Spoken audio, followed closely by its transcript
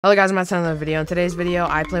Hello guys, I'm about to another video. In today's video,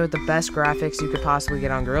 I play with the best graphics you could possibly get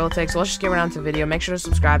on Gorilla Tag. So let's just get right on to the video. Make sure to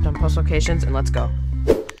subscribe, turn post notifications, and let's go.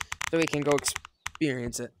 So we can go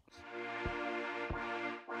experience it.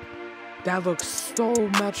 That looks so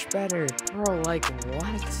much better. Bro, like,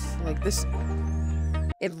 what? Like, this...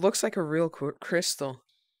 It looks like a real crystal.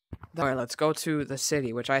 Alright, let's go to the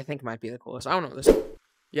city, which I think might be the coolest. I don't know this.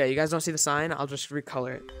 Yeah, you guys don't see the sign? I'll just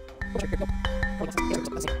recolor it.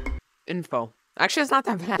 Info. Actually, it's not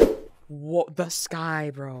that bad. What? The sky,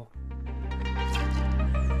 bro.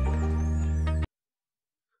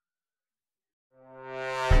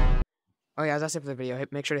 Oh yeah, that's it for the video.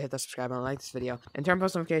 Make sure to hit the subscribe button, like this video, and turn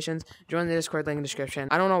post notifications. Join the Discord link in the description.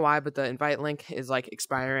 I don't know why, but the invite link is like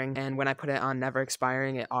expiring, and when I put it on never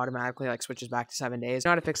expiring, it automatically like switches back to 7 days.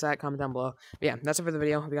 Know how to fix that? Comment down below. But yeah, that's it for the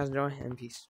video. Hope you guys enjoy, and peace.